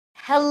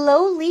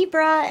Hello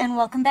Libra, and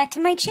welcome back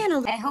to my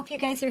channel. I hope you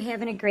guys are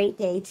having a great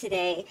day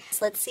today.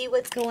 So let's see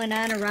what's going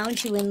on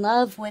around you in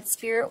love, what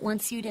Spirit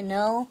wants you to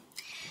know.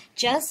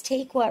 Just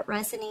take what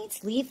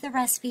resonates, leave the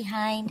rest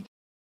behind.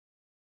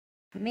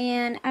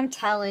 Man, I'm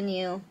telling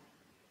you.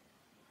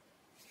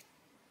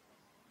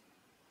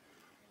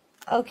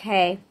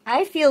 Okay,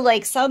 I feel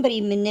like somebody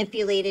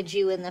manipulated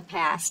you in the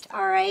past,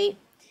 all right?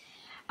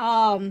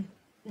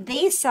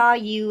 They saw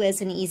you as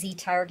an easy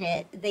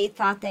target. They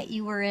thought that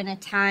you were in a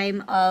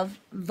time of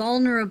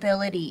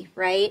vulnerability,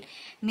 right?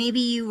 Maybe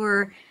you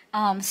were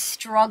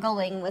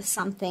struggling with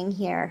something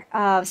here,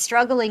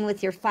 struggling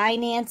with your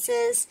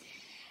finances.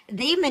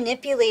 They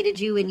manipulated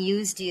you and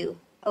used you,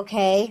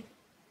 okay?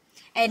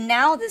 And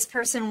now this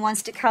person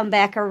wants to come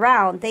back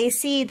around. They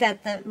see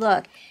that,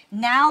 look,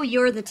 now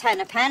you're the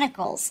Ten of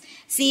Pentacles.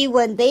 See,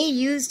 when they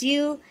used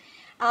you,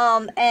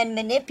 and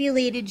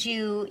manipulated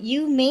you,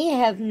 you may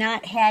have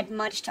not had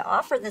much to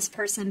offer this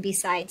person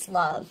besides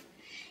love,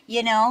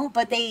 you know,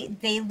 but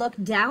they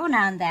looked down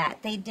on that.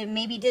 They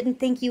maybe didn't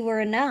think you were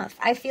enough.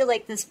 I feel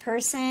like this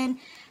person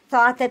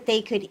thought that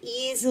they could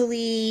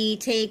easily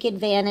take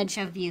advantage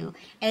of you,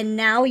 and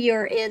now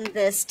you're in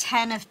this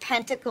Ten of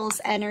Pentacles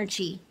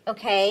energy,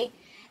 okay?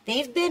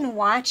 They've been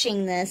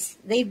watching this.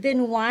 They've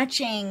been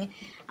watching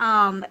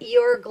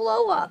your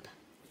glow up,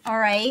 all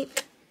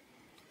right?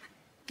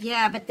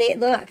 Yeah, but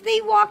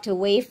they walked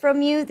away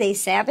from you. They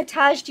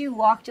sabotaged you,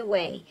 walked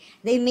away.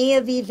 They may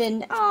have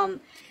even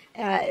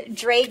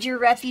dragged your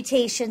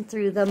reputation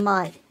through the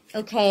mud,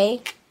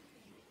 okay?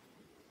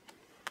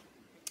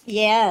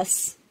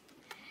 Yes.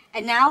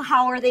 And now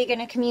how are they going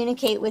to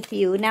communicate with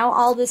you? Now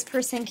all this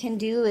person can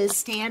do is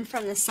stand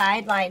from the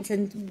sidelines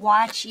and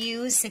watch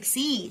you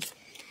succeed.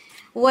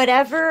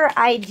 Whatever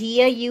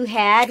idea you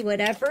had,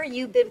 whatever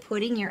you've been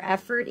putting your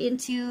effort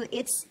into,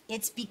 it's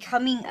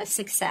becoming a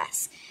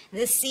success.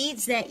 The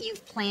seeds that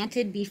you've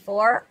planted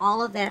before,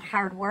 all of that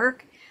hard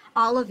work,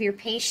 all of your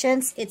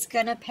patience, it's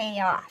going to pay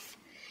off.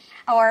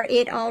 Or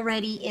it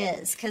already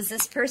is, because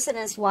this person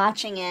is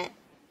watching it.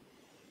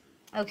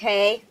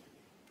 Okay?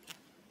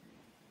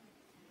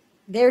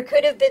 There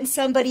could have been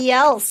somebody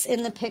else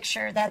in the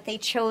picture that they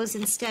chose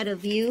instead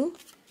of you.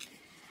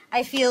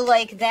 I feel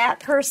like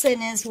that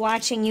person is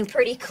watching you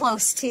pretty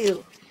close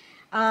too.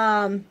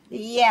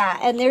 Yeah,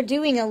 and they're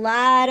doing a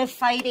lot of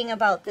fighting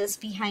about this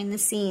behind the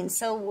scenes.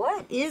 So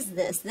what is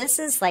this? This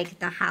is like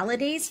the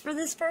holidays for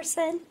this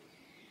person.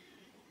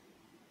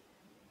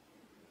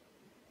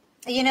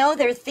 You know,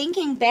 they're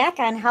thinking back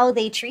on how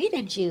they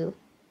treated you.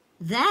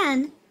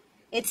 Then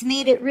it's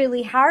made it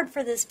really hard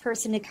for this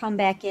person to come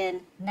back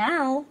in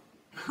now,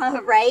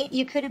 right?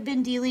 You could have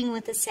been dealing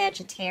with a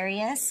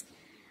Sagittarius,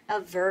 a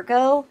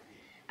Virgo,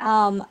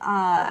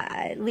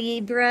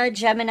 Libra,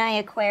 Gemini,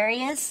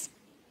 Aquarius.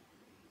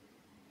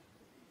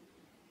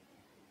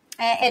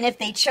 And if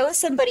they chose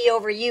somebody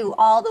over you,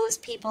 all those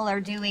people are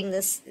doing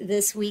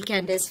this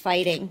weekend is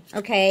fighting,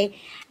 okay?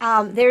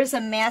 There's a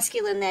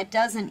masculine that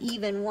doesn't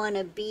even want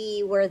to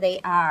be where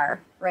they are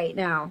right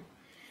now.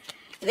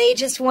 They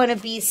just want to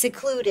be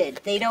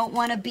secluded. They don't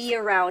want to be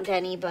around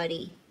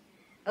anybody,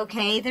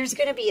 okay? There's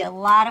going to be a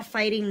lot of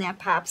fighting that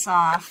pops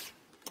off.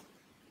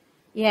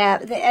 Yeah,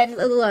 and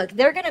look,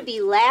 they're going to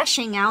be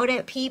lashing out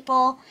at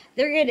people.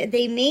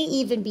 They may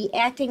even be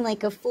acting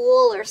like a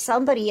fool, or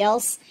somebody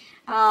else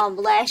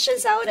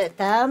lashes out at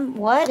them.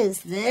 What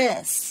is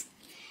this?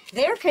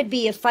 There could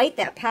be a fight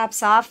that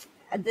pops off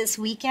this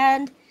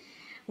weekend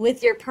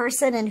with your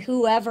person and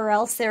whoever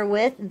else they're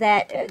with,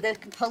 that the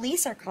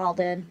police are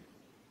called in.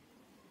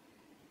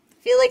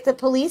 I feel like the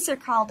police are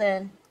called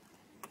in.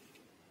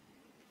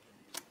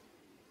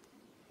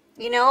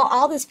 You know,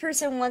 all this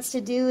person wants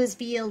to do is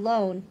be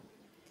alone.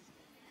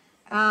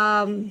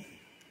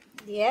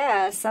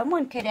 Yeah,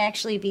 someone could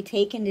actually be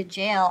taken to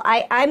jail.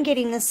 I'm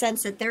getting the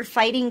sense that they're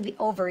fighting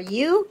over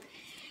you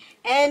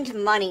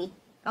and money,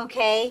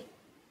 okay?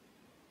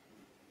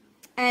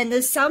 And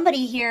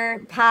somebody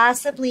here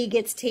possibly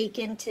gets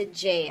taken to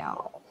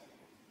jail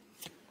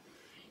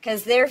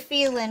because they're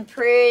feeling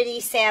pretty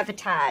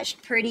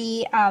sabotaged,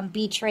 pretty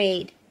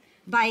betrayed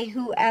by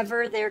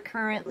whoever they're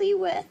currently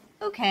with,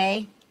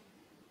 okay?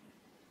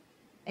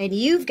 And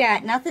you've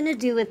got nothing to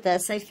do with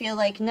this. I feel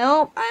like,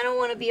 nope, I don't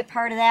want to be a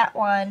part of that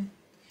one.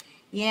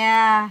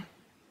 Yeah.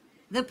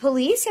 The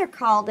police are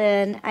called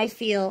in, I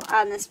feel,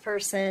 on this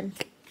person.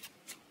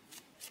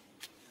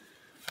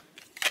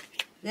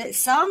 That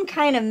some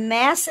kind of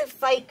massive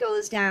fight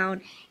goes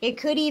down. It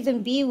could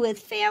even be with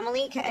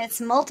family.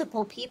 It's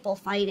multiple people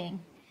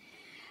fighting.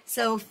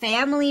 So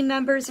family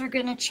members are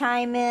going to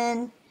chime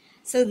in.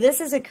 So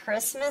this is a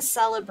Christmas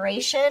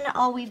celebration.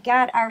 Oh, we've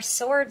got our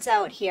swords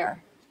out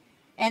here.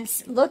 And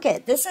look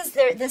at, this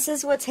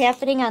is what's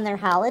happening on their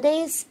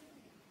holidays.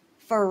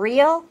 For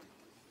real.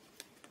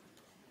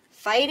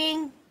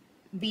 Fighting,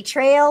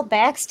 betrayal,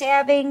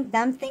 backstabbing,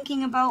 them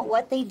thinking about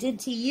what they did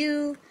to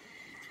you.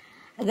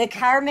 The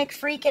karmic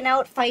freaking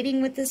out,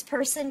 fighting with this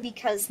person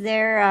because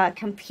they're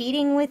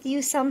competing with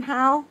you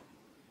somehow.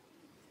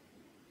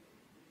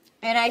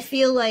 And I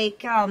feel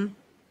like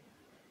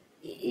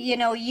you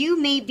know, you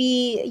may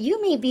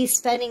be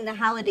spending the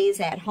holidays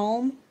at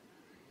home.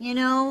 You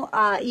know,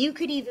 you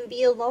could even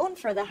be alone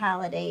for the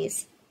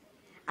holidays.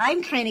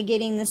 I'm kind of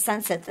getting the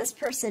sense that this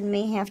person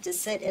may have to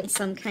sit in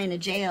some kind of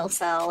jail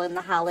cell in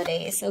the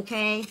holidays,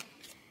 okay?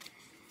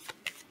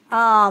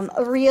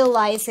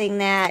 Realizing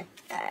that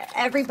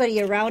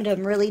everybody around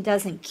them really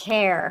doesn't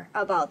care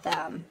about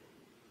them.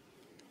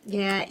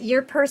 Yeah,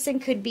 your person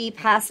could be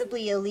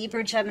possibly a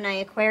Libra, Gemini,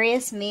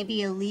 Aquarius,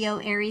 maybe a Leo,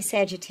 Aries,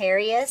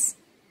 Sagittarius.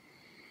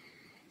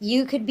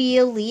 You could be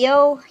a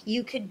Leo.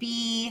 You could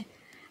be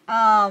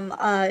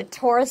a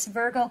Taurus,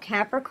 Virgo,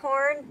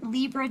 Capricorn,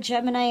 Libra,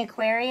 Gemini,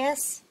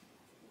 Aquarius.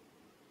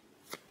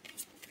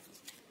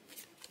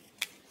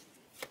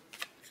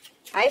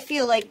 I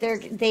feel like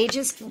they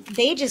just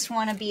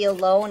want to be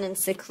alone and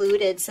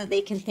secluded so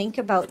they can think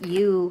about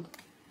you.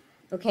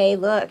 Okay,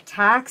 look,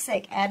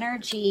 toxic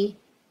energy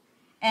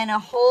and a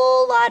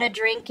whole lot of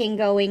drinking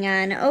going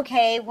on.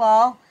 Okay,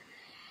 well,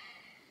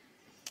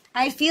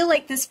 I feel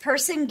like this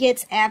person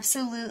gets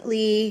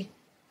absolutely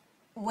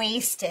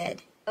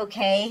wasted.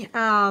 Okay,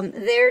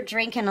 they're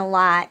drinking a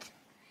lot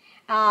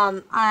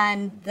on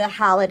the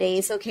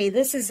holidays. Okay,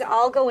 this is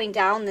all going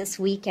down this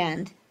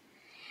weekend.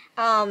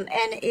 And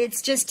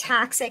it's just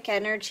toxic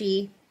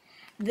energy.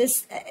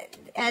 This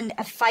and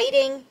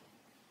fighting,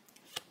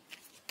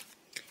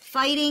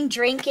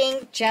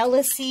 drinking,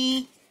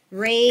 jealousy,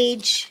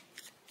 rage,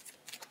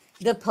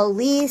 the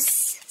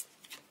police.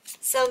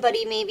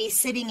 Somebody may be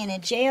sitting in a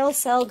jail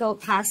cell,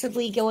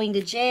 possibly going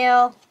to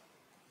jail.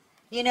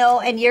 You know,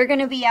 and you're going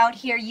to be out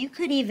here. You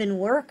could even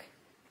work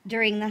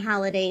during the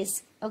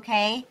holidays,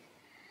 okay?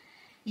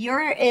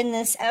 You're in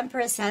this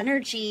Empress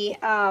energy.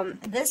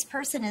 This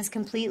person is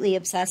completely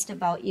obsessed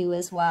about you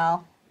as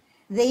well.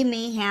 They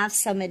may have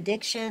some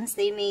addictions.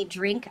 They may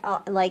drink,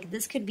 like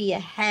this could be a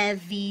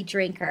heavy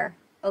drinker,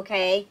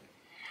 okay?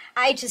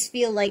 I just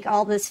feel like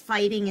all this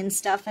fighting and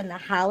stuff in the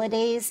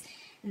holidays,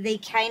 they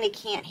kind of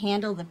can't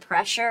handle the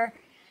pressure.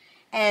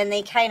 And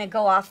they kind of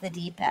go off the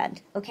deep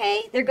end,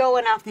 okay? They're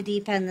going off the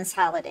deep end this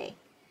holiday.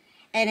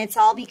 And it's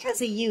all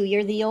because of you.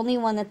 You're the only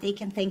one that they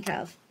can think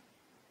of.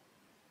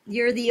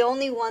 You're the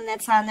only one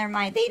that's on their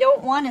mind. They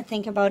don't want to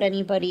think about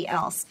anybody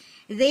else.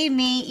 They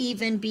may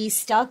even be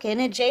stuck in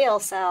a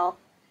jail cell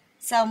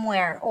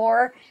somewhere.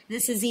 Or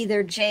this is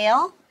either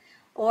jail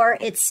or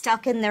it's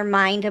stuck in their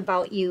mind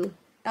about you.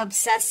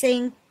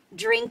 Obsessing,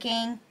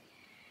 drinking,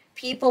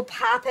 people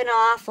popping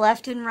off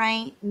left and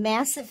right,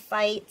 massive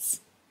fights.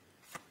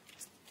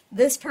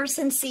 This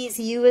person sees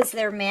you as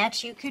their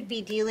match. You could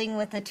be dealing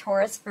with a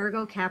Taurus,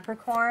 Virgo,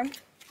 Capricorn.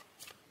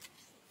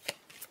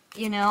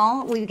 You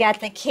know, we've got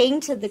the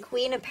King to the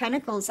Queen of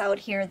Pentacles out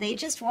here. They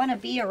just want to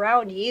be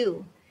around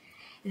you.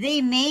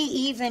 They may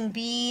even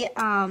be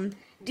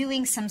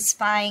doing some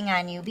spying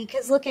on you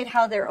because look at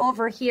how they're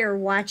over here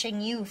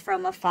watching you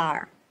from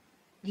afar.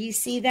 Do you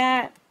see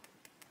that?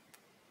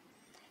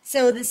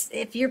 So this,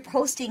 if you're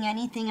posting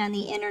anything on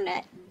the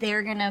internet,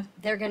 they're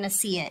gonna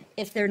see it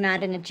if they're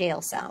not in a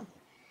jail cell.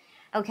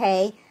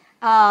 Okay,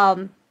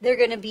 they're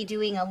going to be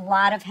doing a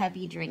lot of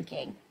heavy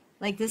drinking.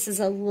 Like this is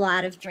a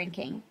lot of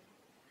drinking.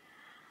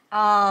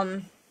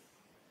 And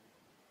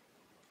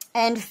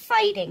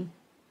fighting.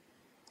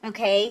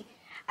 Okay,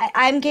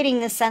 I'm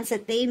getting the sense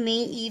that they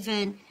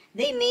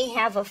may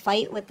have a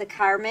fight with the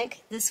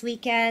karmic this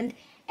weekend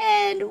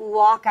and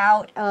walk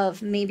out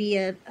of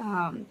maybe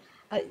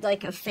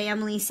like a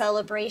family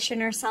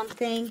celebration or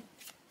something.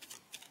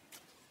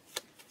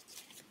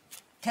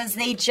 Because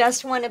they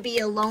just want to be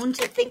alone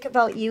to think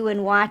about you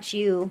and watch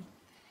you.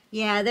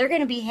 Yeah, they're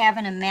going to be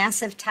having a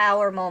massive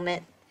tower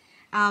moment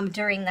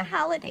during the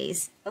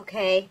holidays,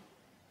 okay?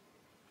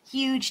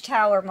 Huge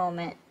tower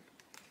moment.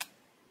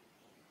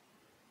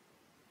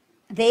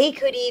 They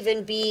could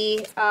even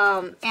be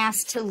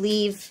asked to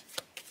leave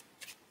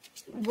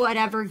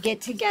whatever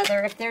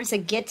get-together. If there's a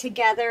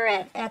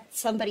get-together at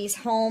somebody's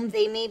home,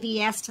 they may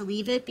be asked to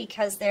leave it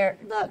because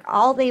look,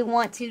 all they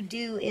want to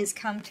do is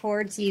come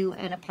towards you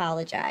and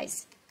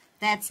apologize.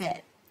 That's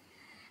it.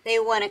 They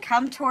want to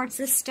come towards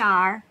the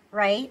star,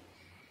 right?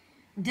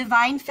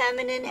 Divine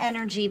feminine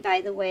energy, by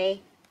the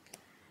way,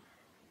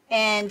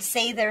 and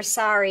say they're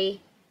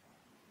sorry.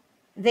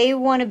 They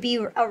want to be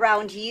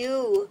around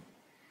you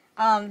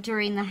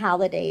during the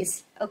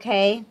holidays,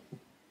 okay?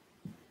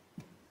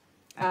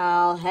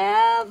 I'll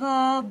have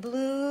a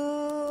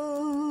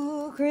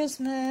blue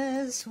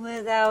Christmas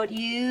without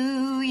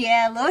you.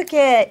 Yeah, look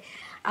it.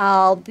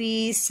 I'll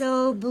be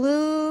so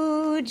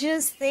blue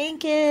just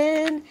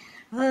thinking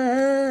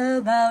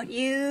about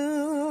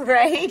you,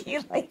 right?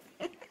 You like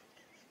that?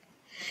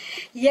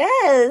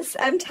 Yes,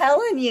 I'm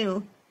telling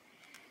you.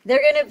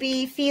 They're going to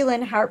be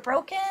feeling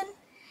heartbroken.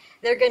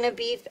 They're going to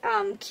be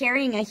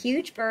carrying a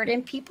huge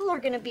burden. People are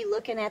going to be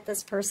looking at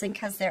this person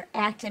because they're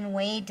acting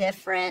way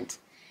different.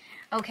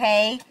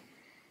 Okay?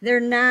 They're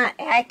not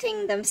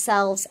acting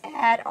themselves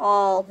at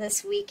all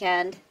this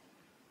weekend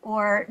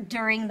or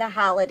during the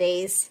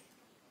holidays.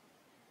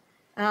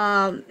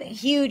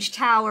 Huge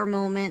tower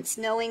moments,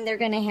 knowing they're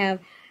going to have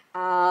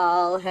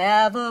I'll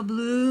have a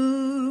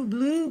blue,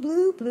 blue,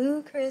 blue,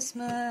 blue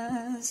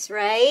Christmas,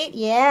 right?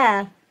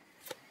 Yeah.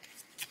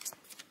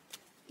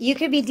 You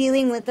could be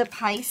dealing with the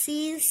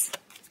Pisces,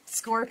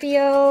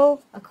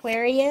 Scorpio,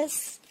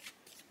 Aquarius.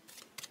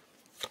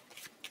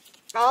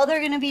 All they're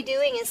going to be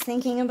doing is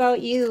thinking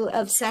about you,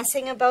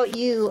 obsessing about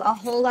you, a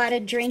whole lot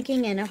of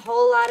drinking and a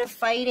whole lot of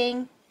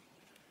fighting,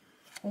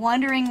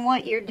 wondering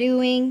what you're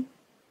doing.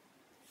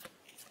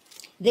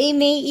 They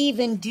may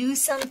even do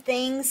some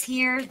things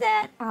here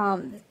that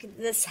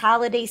this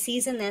holiday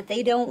season that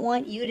they don't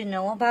want you to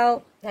know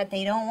about, that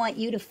they don't want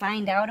you to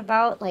find out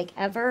about, like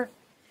ever.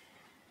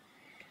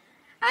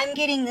 I'm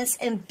getting this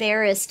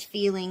embarrassed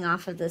feeling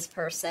off of this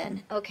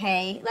person.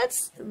 Okay,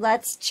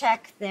 let's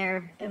check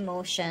their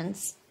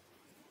emotions.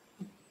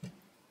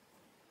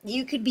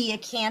 You could be a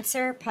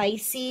Cancer,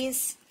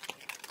 Pisces.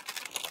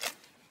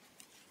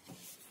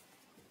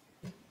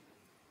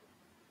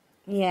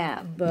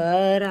 Yeah,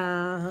 but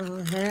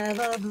I'll have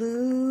a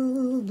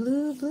blue,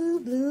 blue, blue,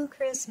 blue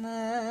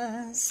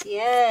Christmas.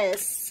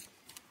 Yes.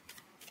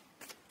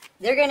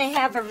 They're going to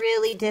have a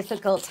really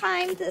difficult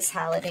time this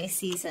holiday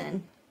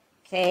season.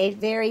 Okay,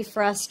 very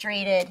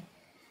frustrated.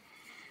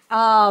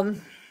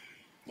 Beyond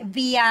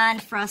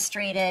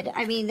frustrated.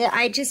 I mean,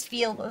 I just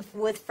feel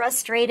with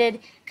frustrated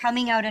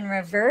coming out in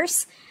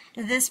reverse,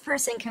 this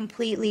person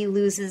completely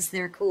loses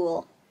their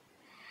cool.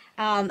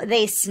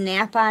 They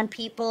snap on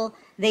people.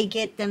 They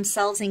get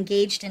themselves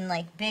engaged in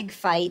like big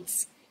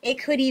fights.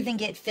 It could even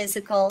get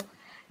physical.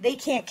 They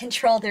can't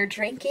control their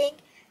drinking.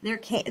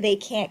 They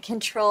can't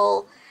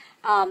control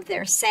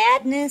their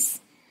sadness.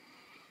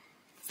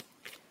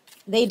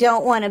 They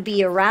don't want to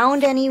be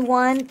around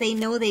anyone. They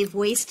know they've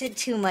wasted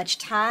too much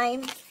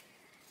time.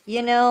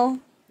 You know,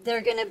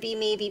 they're going to be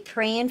maybe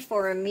praying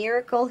for a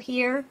miracle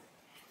here.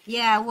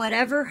 Yeah,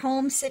 whatever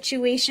home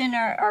situation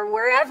or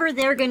wherever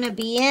they're going to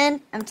be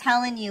in, I'm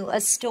telling you, a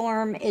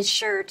storm is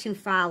sure to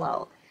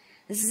follow.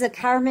 This is a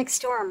karmic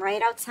storm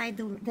right outside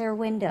their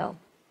window.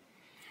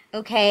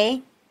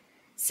 Okay?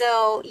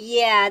 So,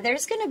 yeah,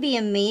 there's going to be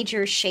a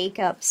major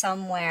shakeup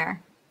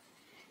somewhere.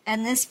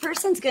 And this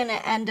person's going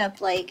to end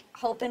up, like,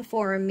 hoping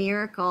for a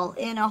miracle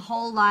in a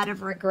whole lot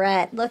of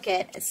regret. Look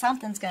at,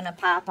 something's going to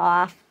pop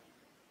off.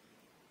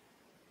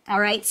 All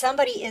right,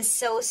 somebody is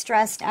so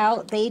stressed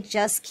out, they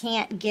just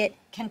can't get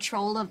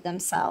control of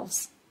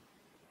themselves.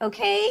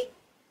 Okay?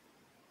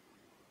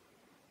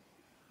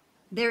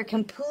 They're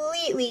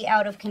completely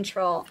out of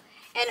control.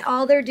 And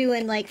all they're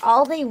doing, like,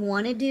 all they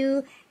want to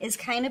do is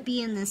kind of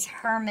be in this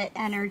hermit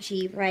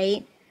energy,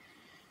 right?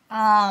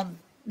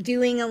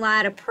 Doing a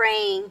lot of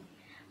praying,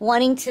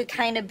 wanting to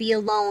kind of be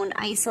alone,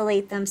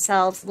 isolate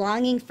themselves,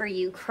 longing for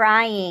you,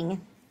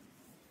 crying.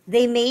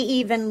 They may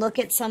even look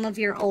at some of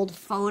your old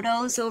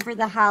photos over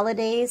the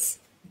holidays.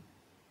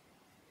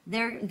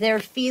 They're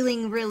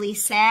feeling really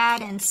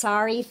sad and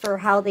sorry for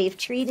how they've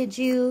treated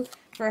you,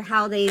 for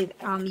how they've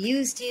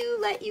used you,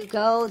 let you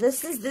go.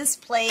 This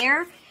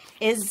player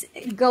is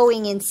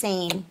going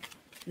insane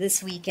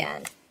this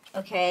weekend,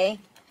 okay?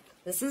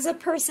 This is a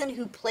person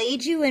who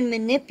played you and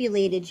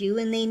manipulated you,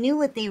 and they knew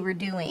what they were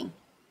doing.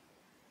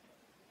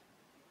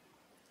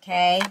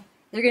 Okay?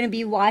 They're going to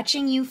be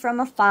watching you from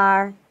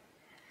afar.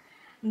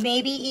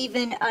 Maybe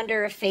even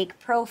under a fake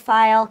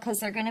profile, because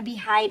they're going to be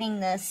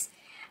hiding this.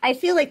 I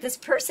feel like this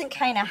person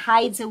kind of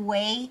hides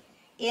away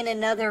in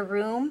another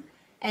room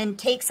and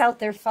takes out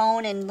their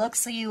phone and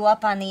looks you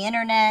up on the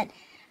internet,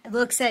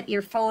 looks at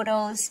your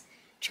photos,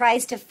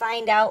 tries to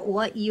find out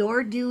what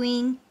you're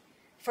doing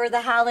for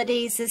the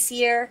holidays this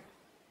year.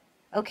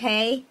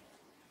 Okay?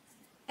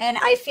 And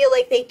I feel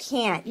like they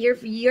can't.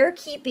 You're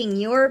keeping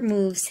your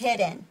moves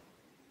hidden.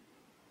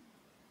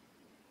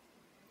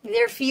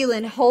 They're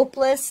feeling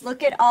hopeless.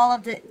 Look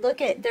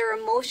at their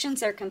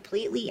emotions are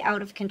completely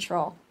out of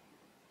control.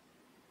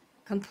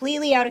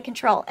 Completely out of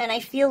control. And I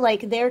feel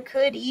like there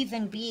could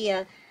even be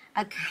a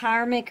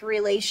karmic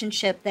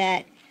relationship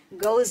that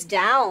goes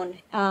down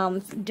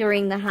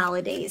during the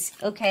holidays,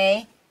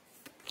 okay?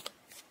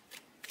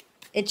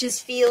 It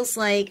just feels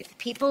like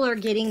people are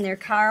getting their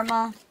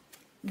karma.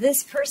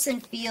 This person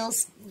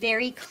feels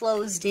very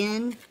closed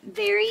in,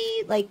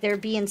 very like they're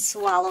being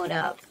swallowed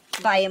up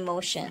by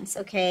emotions,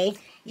 okay?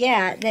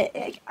 Yeah,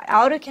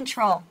 out of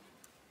control.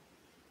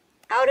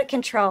 Out of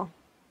control.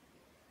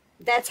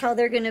 That's how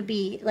they're going to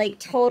be. Like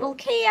total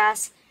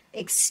chaos,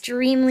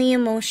 extremely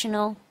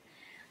emotional.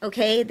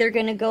 Okay, they're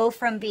going to go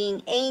from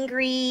being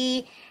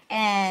angry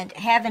and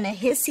having a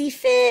hissy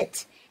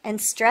fit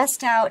and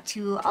stressed out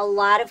to a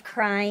lot of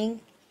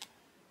crying.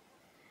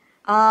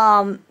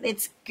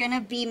 It's going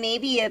to be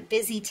maybe a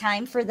busy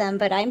time for them,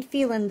 but I'm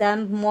feeling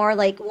them more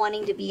like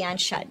wanting to be on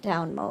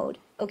shutdown mode.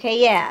 Okay,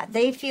 yeah,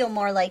 they feel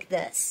more like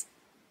this.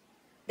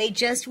 They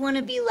just want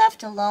to be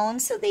left alone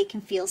so they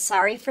can feel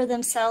sorry for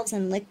themselves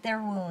and lick their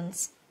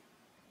wounds.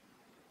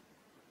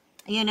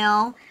 You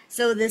know?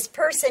 So this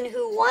person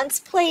who once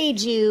played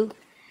you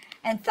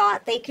and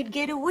thought they could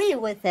get away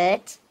with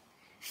it,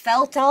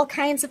 felt all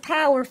kinds of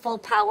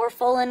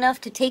powerful enough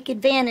to take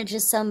advantage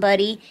of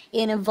somebody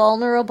in a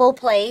vulnerable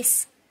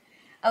place,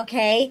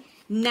 okay?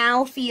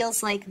 now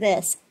feels like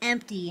this,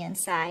 empty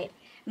inside.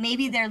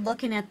 Maybe they're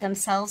looking at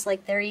themselves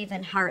like they're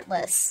even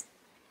heartless.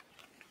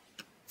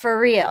 For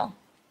real.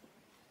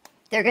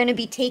 They're going to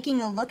be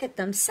taking a look at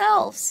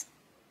themselves.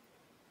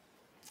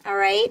 All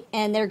right?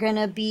 And they're going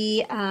to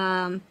be,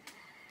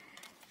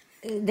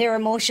 their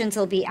emotions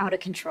will be out of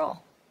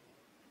control.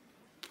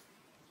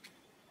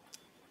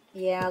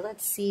 Yeah,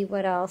 let's see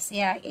what else.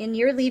 Yeah, and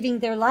you're leaving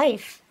their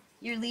life.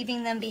 You're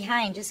leaving them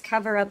behind. Just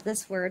cover up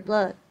this word.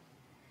 Look.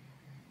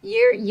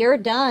 You're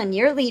done.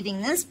 You're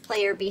leaving this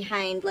player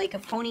behind like a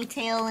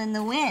ponytail in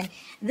the wind.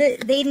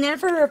 They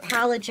never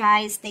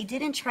apologized. They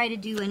didn't try to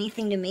do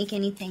anything to make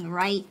anything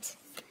right.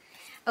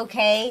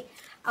 Okay?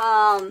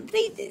 All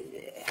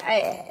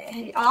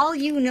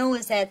you know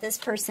is that this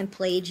person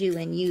played you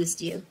and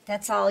used you.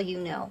 That's all you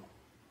know.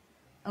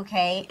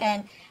 Okay?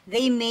 And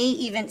they may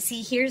even,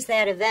 see, here's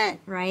that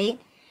event,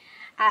 right?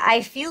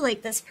 I feel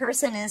like this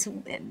person is,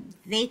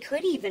 they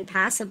could even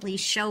possibly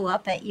show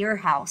up at your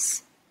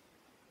house.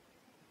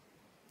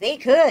 They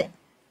could.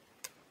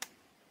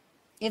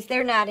 If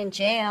they're not in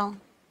jail.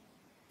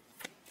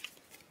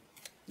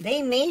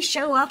 They may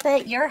show up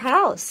at your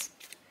house.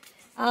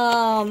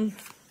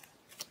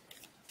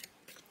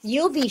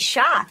 You'll be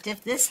shocked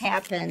if this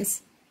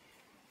happens.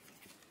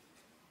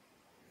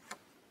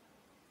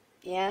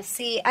 Yeah,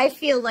 see, I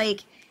feel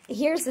like,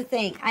 here's the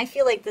thing. I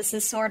feel like this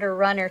is sort of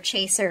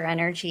runner-chaser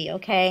energy,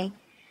 okay?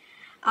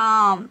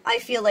 I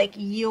feel like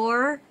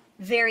you're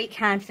very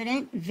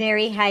confident,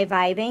 very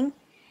high-vibing,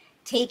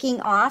 taking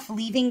off,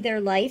 leaving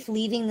their life,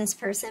 leaving this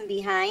person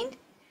behind,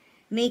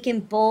 making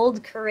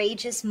bold,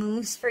 courageous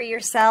moves for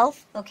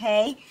yourself,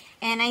 okay?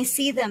 And I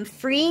see them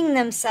freeing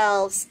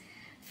themselves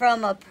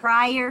from a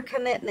prior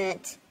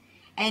commitment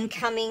and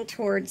coming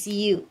towards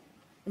you.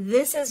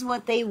 This is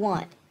what they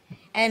want.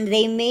 And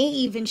they may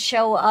even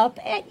show up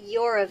at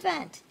your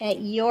event, at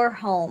your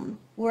home,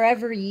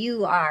 wherever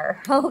you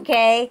are,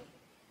 okay?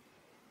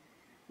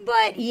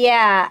 But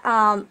yeah,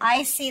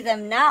 I see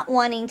them not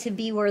wanting to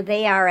be where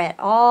they are at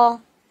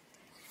all,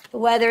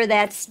 whether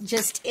that's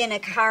just in a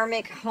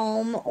karmic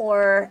home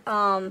or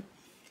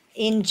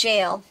in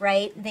jail,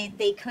 right?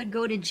 They could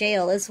go to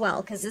jail as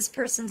well, because this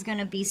person's going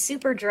to be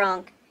super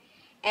drunk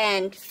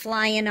and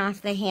flying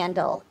off the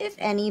handle if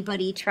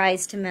anybody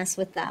tries to mess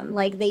with them.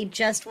 Like, they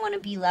just want to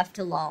be left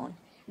alone.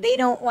 They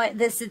don't want,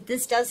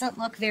 this doesn't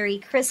look very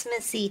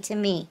Christmassy to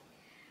me,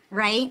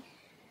 right?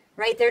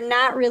 Right? They're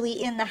not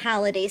really in the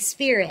holiday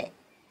spirit.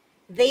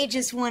 They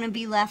just want to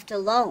be left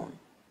alone,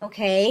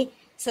 okay?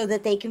 So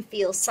that they can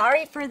feel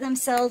sorry for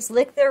themselves,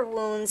 lick their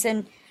wounds,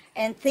 and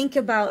think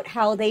about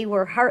how they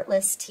were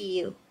heartless to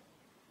you.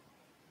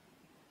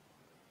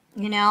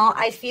 You know,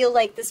 I feel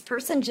like this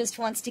person just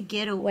wants to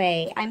get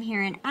away. I'm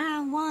hearing, I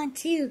want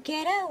to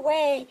get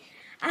away.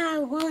 I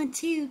want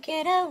to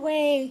get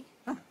away.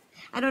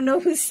 I don't know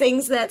who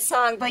sings that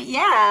song, but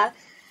yeah.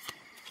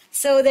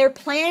 So they're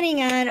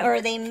planning on, or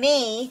they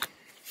may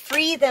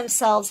free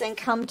themselves and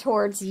come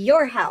towards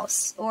your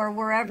house or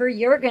wherever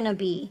you're going to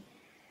be.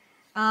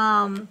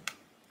 Oh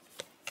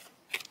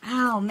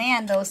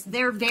man,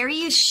 they're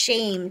very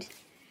ashamed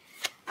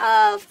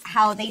of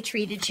how they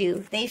treated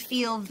you. They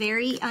feel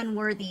very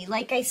unworthy.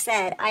 Like I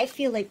said, I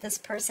feel like this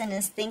person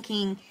is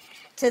thinking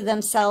to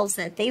themselves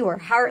that they were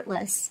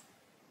heartless.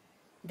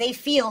 They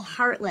feel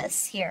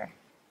heartless here.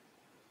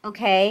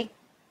 Okay?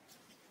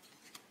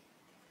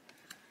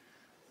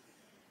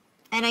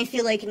 And I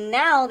feel like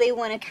now they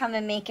want to come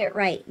and make it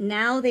right.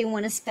 Now they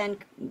want to spend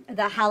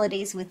the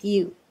holidays with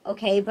you.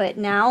 Okay, but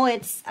now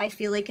I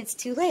feel like it's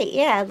too late.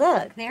 Yeah,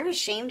 look, they're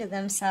ashamed of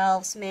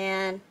themselves,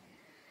 man.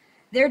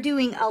 They're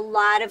doing a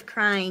lot of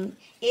crying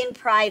in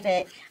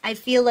private. I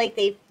feel like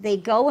they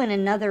go in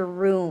another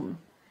room,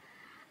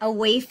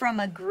 away from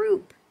a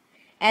group,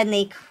 and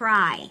they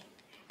cry.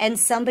 And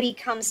somebody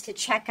comes to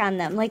check on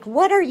them. Like,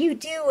 what are you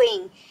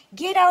doing?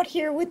 Get out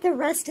here with the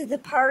rest of the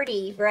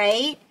party,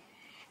 right?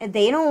 And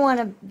they don't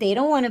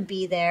want to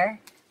be there.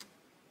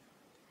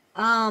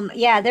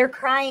 Yeah, they're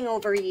crying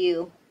over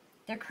you.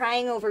 They're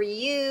crying over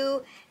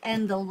you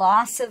and the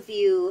loss of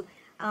you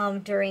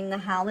during the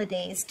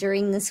holidays,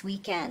 during this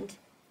weekend.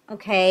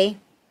 Okay?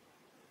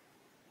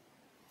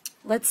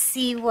 Let's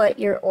see what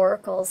your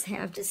oracles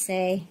have to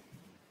say.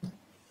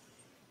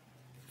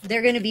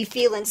 They're going to be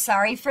feeling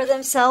sorry for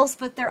themselves,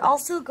 but they're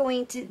also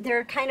going to,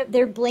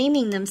 they're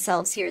blaming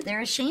themselves here.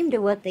 They're ashamed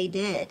of what they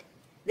did.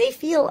 They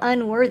feel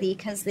unworthy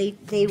because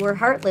they were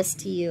heartless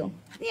to you.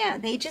 Yeah,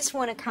 they just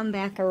want to come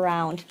back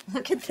around.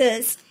 Look at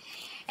this.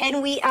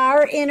 And we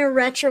are in a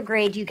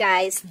retrograde, you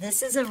guys.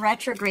 This is a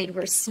retrograde.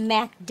 We're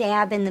smack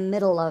dab in the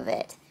middle of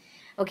it.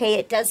 Okay,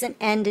 it doesn't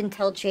end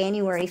until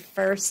January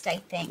 1st, I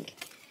think.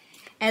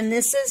 And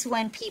this is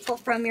when people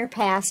from your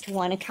past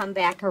want to come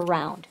back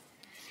around.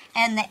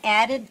 And the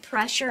added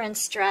pressure and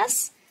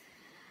stress,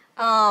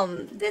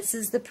 this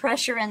is the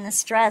pressure and the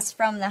stress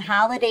from the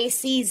holiday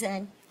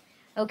season,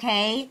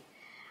 okay?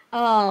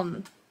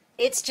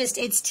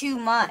 It's too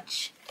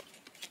much.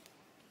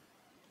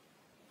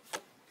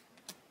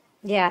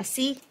 Yeah,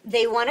 see,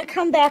 they want to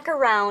come back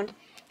around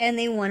and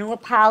they want to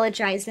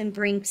apologize and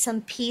bring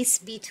some peace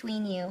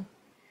between you.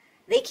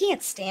 They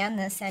can't stand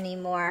this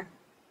anymore.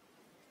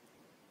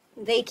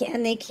 They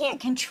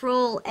can't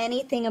control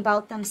anything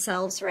about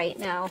themselves right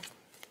now.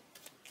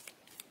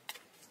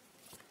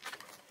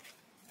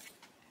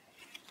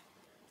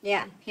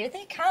 Yeah, here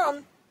they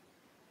come.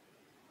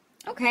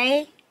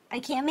 Okay, I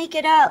can't make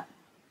it up.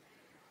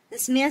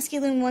 This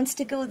masculine wants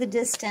to go the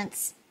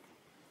distance.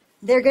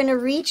 They're going to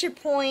reach a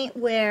point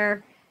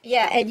where,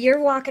 yeah, and you're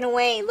walking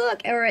away.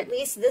 Look, or at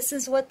least this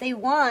is what they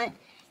want.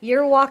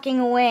 You're walking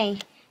away.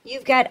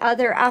 You've got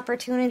other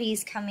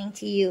opportunities coming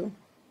to you.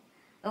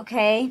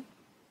 Okay?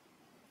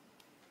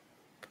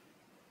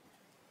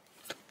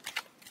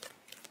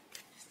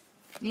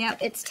 Yep,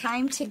 it's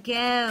time to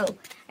go.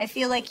 I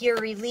feel like you're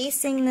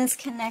releasing this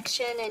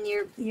connection and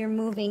you're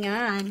moving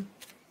on.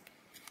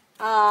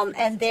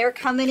 And they're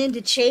coming in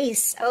to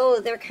chase. Oh,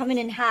 they're coming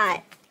in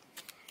hot.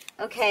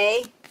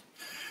 Okay?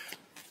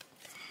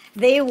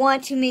 They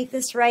want to make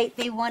this right.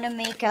 They want to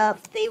make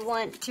up. They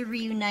want to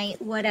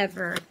reunite,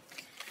 whatever.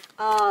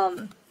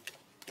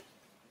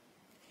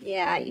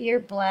 Yeah, you're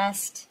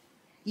blessed.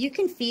 You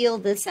can feel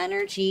this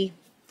energy.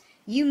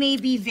 You may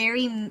be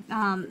very,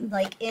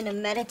 like, in a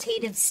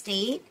meditative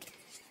state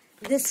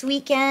this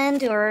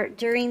weekend or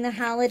during the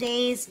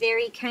holidays.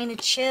 Very kind of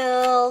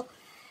chill.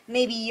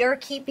 Maybe you're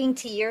keeping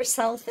to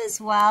yourself as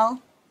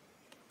well.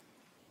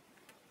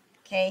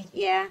 Okay,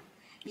 yeah.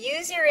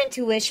 Use your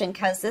intuition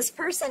because this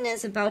person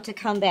is about to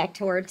come back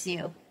towards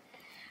you.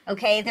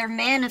 Okay, they're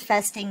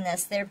manifesting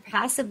this. They're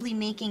possibly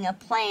making a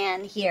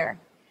plan here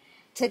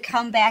to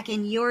come back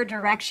in your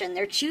direction.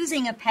 They're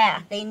choosing a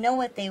path. They know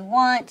what they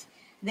want.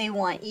 They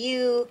want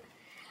you.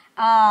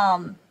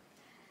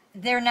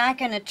 They're not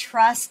going to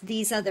trust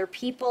these other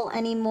people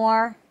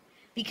anymore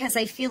because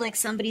I feel like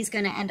somebody's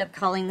going to end up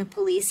calling the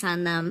police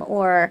on them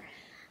or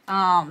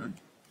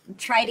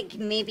try to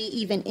maybe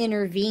even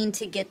intervene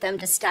to get them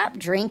to stop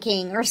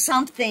drinking or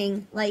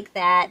something like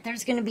that.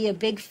 There's going to be a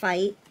big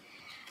fight.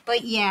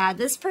 But yeah,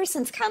 this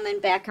person's coming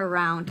back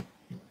around.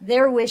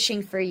 They're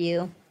wishing for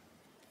you.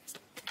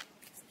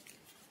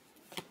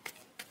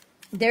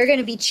 They're going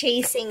to be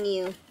chasing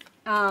you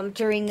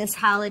during this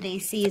holiday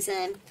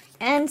season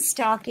and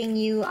stalking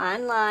you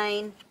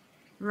online,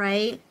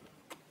 right?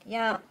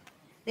 Yeah.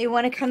 They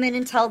want to come in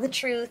and tell the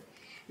truth.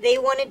 They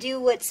want to do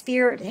what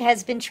Spirit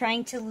has been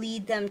trying to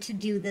lead them to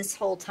do this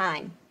whole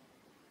time.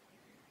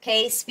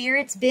 Okay,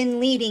 Spirit's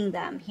been leading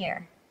them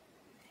here.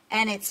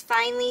 And it's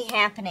finally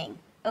happening.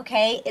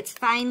 Okay, it's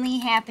finally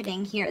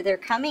happening here. They're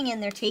coming in,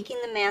 they're taking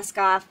the mask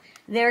off.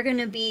 They're going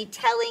to be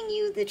telling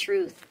you the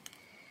truth.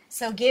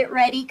 So get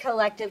ready,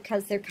 collective,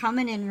 because they're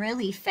coming in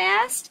really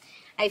fast.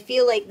 I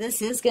feel like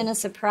this is going to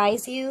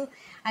surprise you.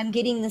 I'm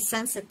getting the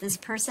sense that this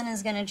person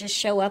is going to just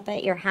show up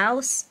at your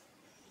house.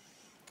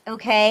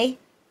 Okay?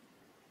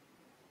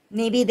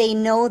 Maybe they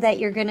know that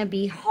you're going to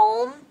be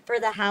home for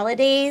the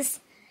holidays,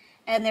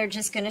 and they're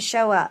just going to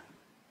show up.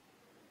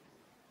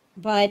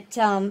 But,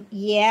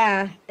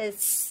 yeah,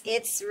 it's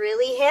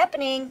really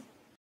happening.